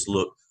do is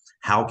look,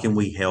 how can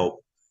we help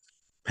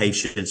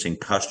patients and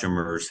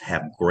customers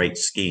have great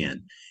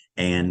skin?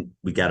 And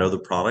we got other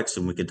products,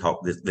 and we can talk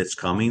that's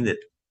coming that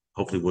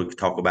hopefully we'll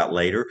talk about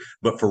later.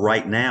 But for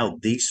right now,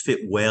 these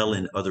fit well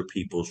in other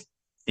people's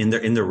in their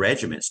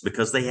regimens,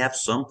 because they have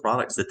some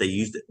products that they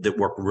use that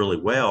work really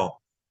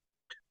well,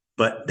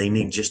 but they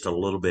need just a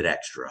little bit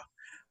extra.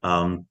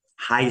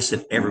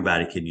 Hyacinth,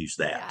 everybody can use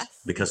that,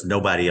 because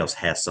nobody else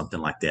has something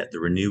like that. The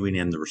renewing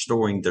and the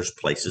restoring, there's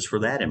places for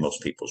that in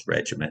most people's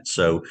regimens.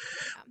 So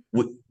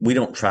we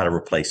don't try to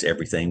replace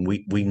everything.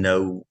 We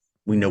know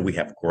we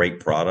have great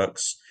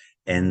products,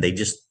 and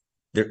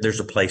there's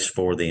a place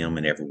for them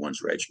in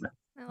everyone's regimen.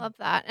 I love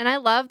that. And I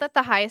love that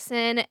the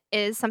hyacinth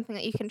is something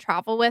that you can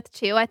travel with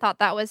too. I thought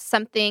that was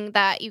something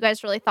that you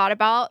guys really thought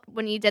about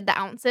when you did the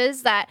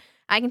ounces, that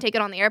I can take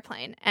it on the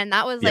airplane. And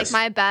that was like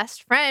my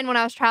best friend when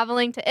I was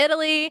traveling to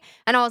Italy,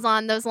 and I was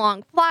on those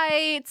long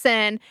flights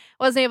and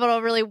wasn't able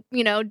to really,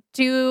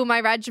 do my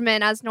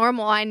regimen as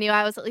normal. I knew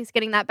I was at least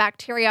getting that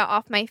bacteria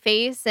off my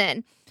face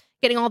and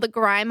getting all the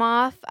grime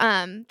off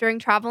during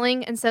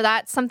traveling. And so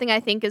that's something I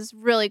think is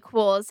really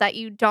cool, is that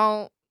you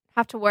don't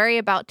have to worry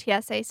about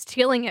TSA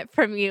stealing it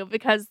from you,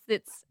 because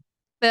it's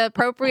the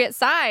appropriate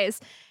size.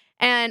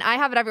 And I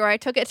have it everywhere. I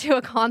took it to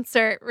a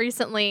concert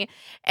recently,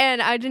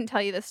 and I didn't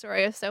tell you this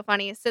story. It was so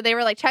funny. So they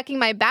were like checking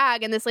my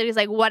bag, and this lady's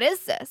like, "What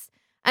is this?"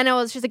 And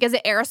she's like, "Is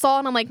it aerosol?"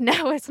 And I'm like,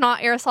 "No, it's not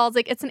aerosol. It's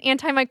like, it's an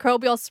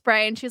antimicrobial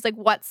spray." And she's like,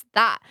 "What's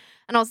that?"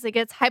 And I was like,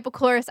 "It's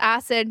hypochlorous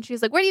acid." And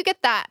she's like, "Where do you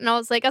get that?" And I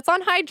was like, "It's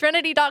on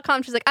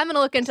hydrinity.com. She's like, "I'm going to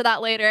look into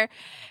that later."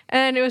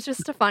 And it was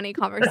just a funny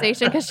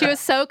conversation, because she was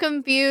so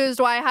confused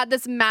why I had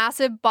this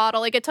massive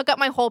bottle. Like, it took up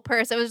my whole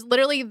purse. It was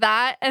literally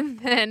that, and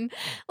then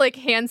like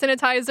hand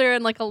sanitizer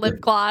and like a lip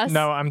gloss.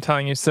 No, I'm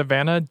telling you,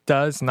 Savannah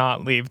does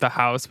not leave the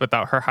house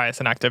without her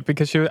hyacinth active,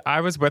 because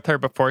I was with her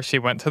before she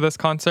went to this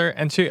concert,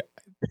 and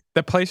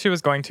the place she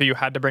was going to, you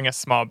had to bring a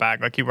small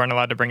bag. Like, you weren't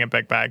allowed to bring a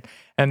big bag.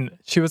 And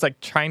she was like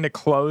trying to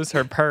close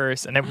her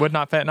purse, and it would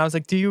not fit. And I was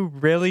like, "Do you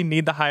really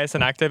need the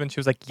hyacinth active?" And she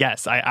was like,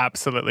 "Yes, I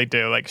absolutely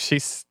do." Like, she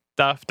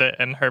stuffed it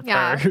in her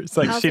purse.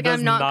 Like, she does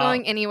I'm not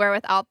going anywhere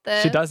without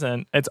this. She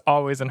doesn't. It's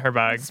always in her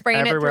bag.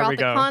 Spraying it throughout the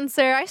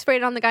concert. I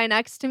sprayed it on the guy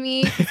next to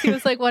me. He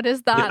was like, "What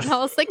is that?" And I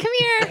was like, "Come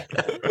here."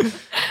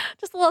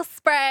 Just a little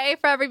spray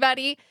for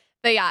everybody.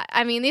 But yeah,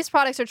 I mean, these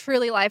products are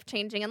truly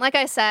life-changing. And like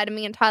I said,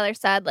 me and Tyler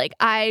said, like,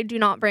 I do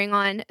not bring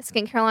on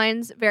skincare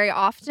lines very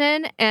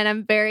often, and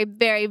I'm very,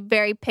 very,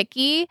 very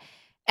picky.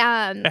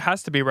 It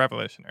has to be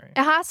revolutionary.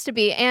 It has to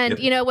be. And,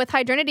 with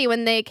Hydrinity,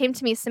 when they came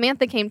to me,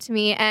 Samantha came to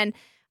me, and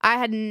I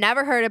had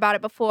never heard about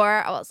it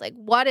before. I was like,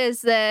 "What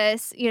is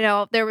this?"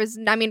 There was,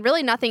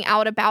 really nothing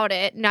out about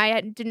it. And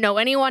I didn't know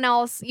anyone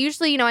else.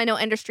 Usually, I know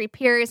industry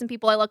peers and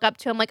people I look up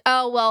to. I'm like,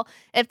 "Oh, well,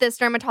 if this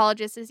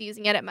dermatologist is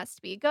using it, it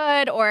must be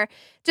good." Or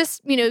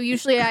just,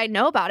 usually I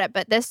know about it.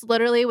 But this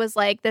literally was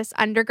like this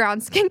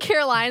underground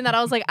skincare line that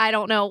I was like, I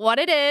don't know what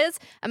it is.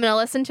 I'm going to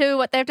listen to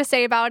what they have to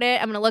say about it.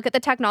 I'm going to look at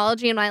the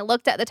technology. And when I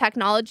looked at the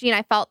technology and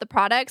I felt the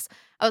products,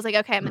 I was like,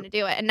 okay, I'm going to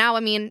do it. And now,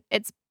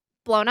 it's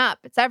blown up.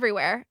 It's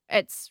everywhere.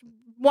 It's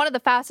one of the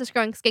fastest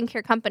growing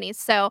skincare companies.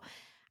 So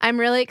I'm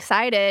really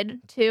excited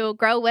to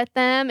grow with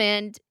them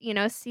and,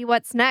 see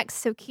what's next.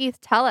 So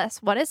Keith, tell us,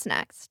 what is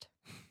next?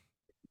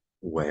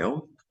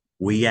 Well,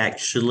 we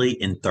actually,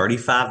 in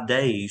 35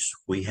 days,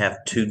 we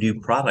have 2 new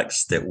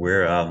products that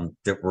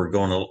we're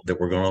going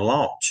to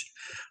launch.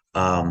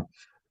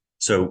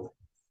 So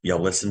y'all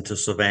listen to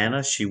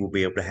Savannah. She will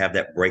be able to have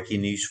that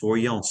breaking news for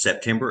you on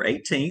September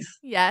 18th.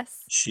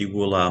 Yes. She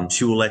will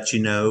let you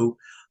know.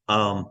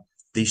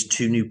 These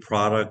 2 new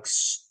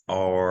products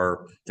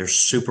they're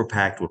super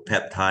packed with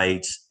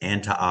peptides,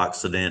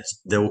 antioxidants.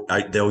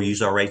 They'll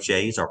use our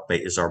HA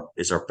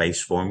as our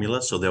base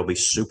formula, so they'll be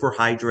super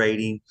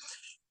hydrating,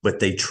 but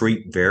they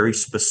treat very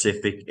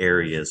specific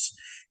areas.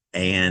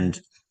 And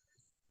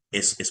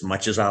as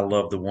much as I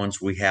love the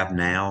ones we have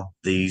now,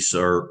 these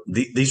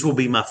will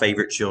be my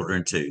favorite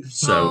children too.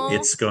 So Aw.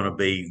 it's going to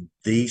be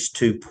these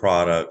two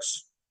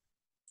products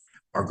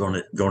are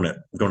going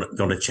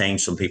to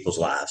change some people's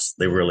lives.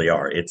 They really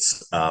are.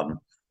 It's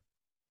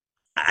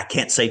I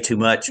can't say too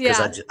much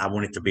because Yeah. I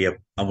want it to be The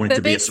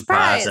a big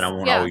surprise, and I surprise.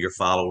 want Yeah. all your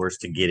followers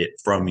to get it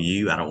from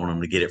you. I don't want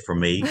them to get it from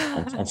me.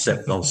 On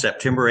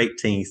September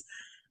 18th,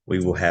 we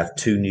will have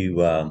two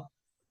new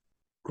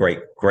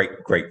great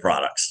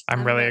products.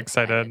 I'm really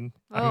excited.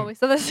 Oh, we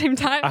said at the same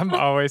time. I'm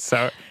always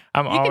so You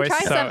can always try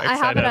so some. I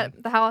have it excited.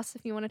 at the house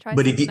if you want to try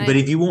But some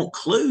if you want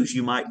clues,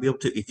 you might be able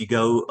to if you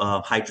go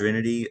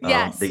Hydrinity,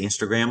 Yes. the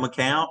Instagram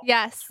account.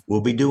 Yes.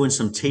 We'll be doing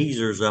some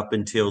teasers up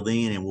until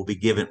then, and we'll be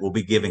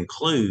giving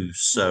clues.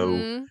 So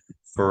Mhm.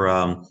 for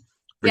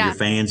Yeah. your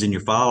fans and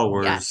your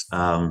followers, Yes.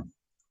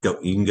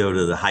 you can go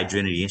to the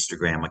Hydrinity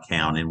Instagram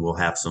account, and we'll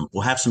have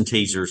some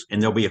teasers,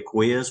 and there'll be a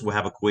quiz. We'll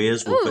have a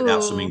quiz. We'll put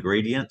out some Ooh.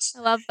 ingredients,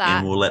 I love and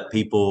that. we'll let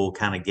people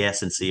kind of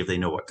guess and see if they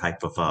know what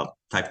type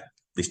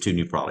these two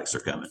new products are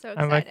coming. So I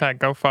excited. like that.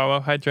 Go follow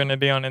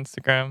Hydrinity on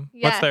Instagram.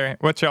 Yes.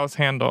 What's y'all's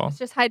handle? It's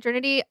just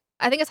Hydrinity.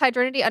 I think it's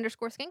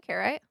Hydrinity_skincare,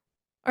 right?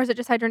 Or is it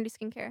just Hydrinity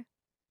skincare?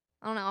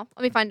 I don't know.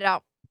 Let me find it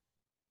out.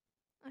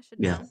 I should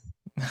know.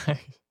 I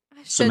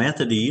should.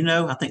 Samantha, do you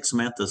know? I think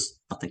Samantha's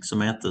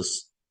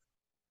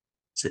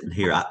sitting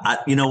here.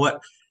 You know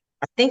what?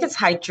 I think it's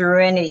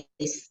Hydrinity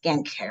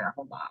skincare.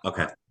 Hold on.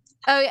 Okay.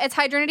 Oh, it's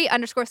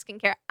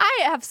Hydrinity_skincare. I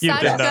have You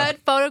such did know. good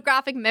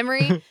photographic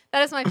memory.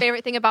 That is my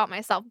favorite thing about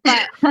myself.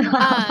 But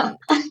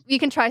you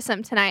can try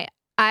some tonight.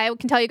 I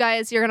can tell you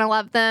guys, you're going to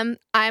love them.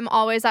 I'm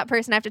always that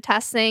person. I have to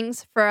test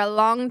things for a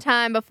long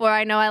time before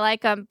I know I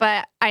like them,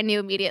 but I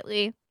knew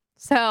immediately.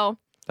 So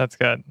That's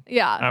good.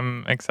 yeah.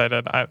 I'm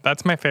excited.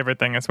 That's my favorite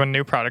thing is when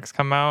new products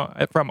come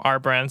out from our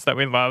brands that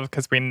we love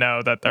because we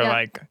know that they're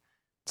like,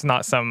 it's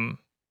not some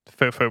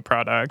foo-foo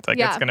product. Like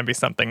it's going to be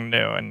something new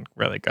and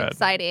really good.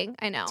 Exciting.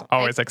 I know. It's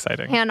always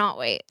exciting. Cannot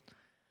wait.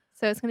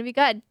 So it's going to be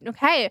good.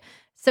 Okay.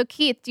 So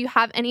Keith, do you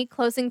have any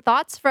closing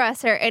thoughts for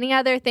us or any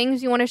other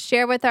things you want to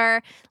share with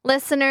our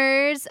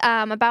listeners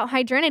about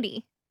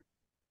Hydrinity?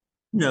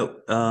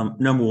 No.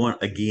 Number one,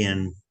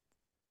 again,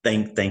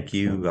 thank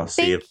you. I'll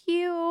see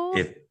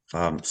if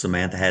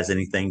Samantha has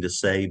anything to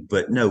say,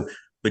 but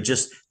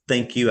just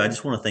thank you. I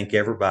just want to thank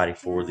everybody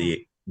for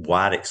the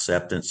wide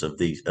acceptance of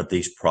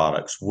these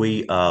products.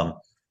 We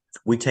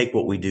take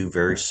what we do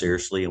very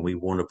seriously, and we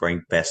want to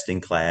bring best in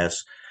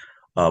class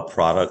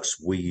products.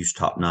 We use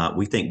top notch.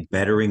 We think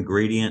better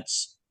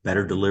ingredients,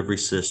 better delivery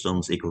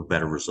systems equal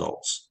better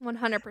results.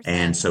 100%.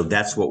 And so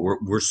that's what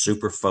we're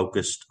super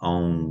focused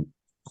on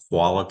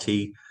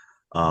quality.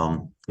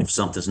 If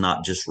something's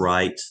not just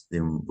right,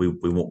 then we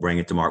won't bring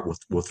it to market.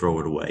 We'll throw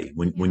it away.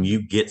 When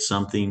you get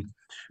something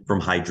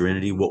from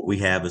Hydrinity, what we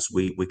have is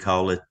we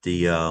call it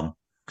the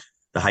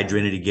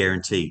Hydrinity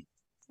guarantee.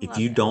 If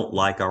you don't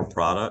like our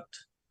product,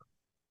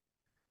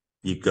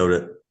 you go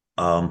to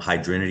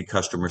Hydrinity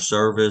customer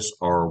service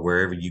or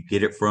wherever you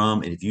get it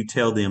from, and if you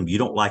tell them you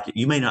don't like it,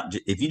 you may not.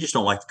 If you just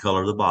don't like the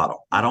color of the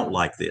bottle, I don't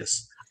like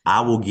this. I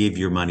will give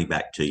your money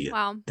back to you.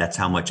 Wow. That's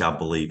how much I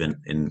believe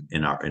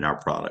in our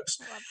products.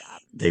 I love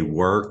that. They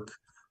work,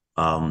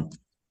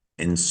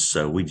 and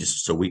so we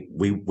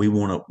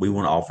want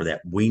to offer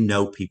that. We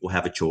know people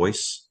have a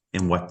choice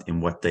in what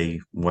they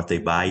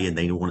buy, and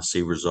they want to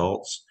see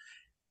results.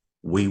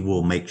 We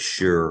will make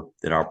sure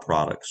that our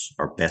products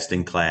are best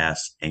in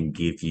class and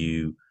give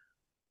you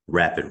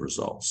rapid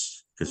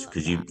results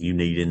because you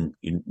need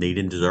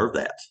and deserve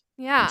that.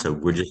 Yeah. And so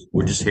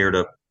we're just here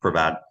to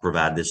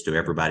provide this to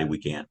everybody we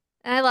can.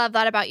 And I love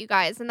that about you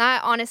guys. And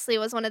that honestly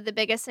was one of the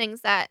biggest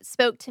things that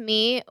spoke to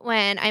me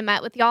when I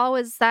met with y'all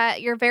was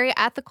that you're very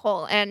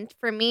ethical. And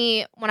for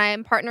me, when I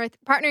am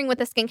partnering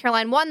with a skincare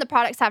line, one, the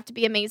products have to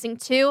be amazing.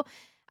 Two,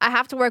 I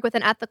have to work with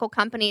an ethical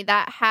company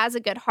that has a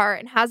good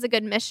heart and has a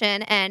good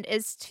mission and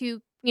is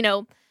to,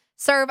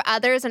 serve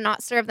others and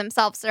not serve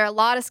themselves. There are a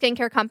lot of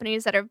skincare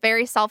companies that are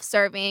very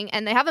self-serving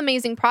and they have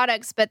amazing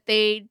products, but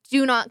they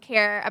do not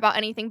care about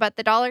anything but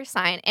the dollar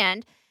sign.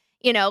 And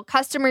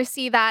customers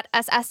see that,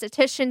 us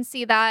estheticians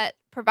see that,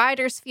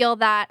 providers feel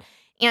that,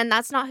 and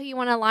that's not who you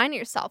want to align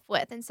yourself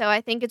with. And so I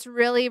think it's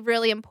really,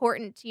 really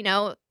important,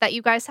 that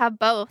you guys have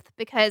both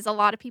because a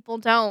lot of people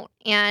don't.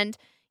 And,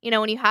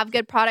 when you have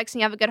good products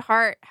and you have a good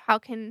heart, how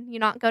can you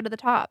not go to the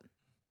top?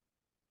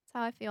 That's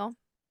how I feel.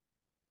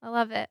 I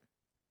love it.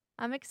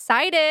 I'm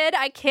excited.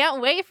 I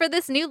can't wait for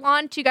this new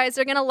launch. You guys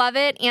are going to love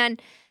it.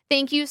 And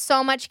thank you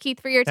so much,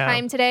 Keith, for your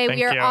time today.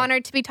 We are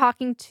honored to be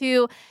talking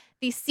to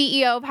the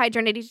CEO of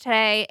Hydrinity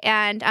today.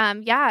 And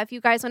if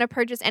you guys want to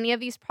purchase any of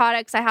these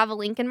products, I have a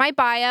link in my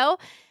bio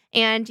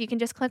and you can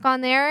just click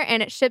on there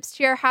and it ships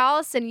to your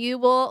house and you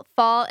will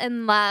fall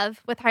in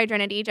love with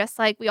Hydrinity just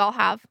like we all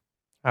have.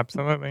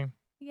 Absolutely.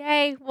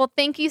 Yay. Well,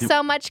 thank you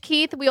so much,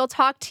 Keith. We'll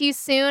talk to you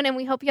soon, and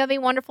we hope you have a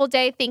wonderful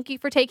day. Thank you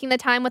for taking the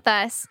time with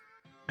us.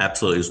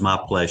 Absolutely. It was my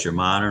pleasure.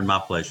 My honor and my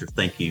pleasure.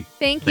 Thank you.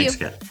 Thank Thanks, you.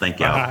 Kat. Thank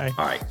you. Bye.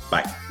 All right.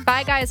 Bye.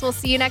 Bye, guys. We'll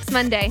see you next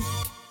Monday.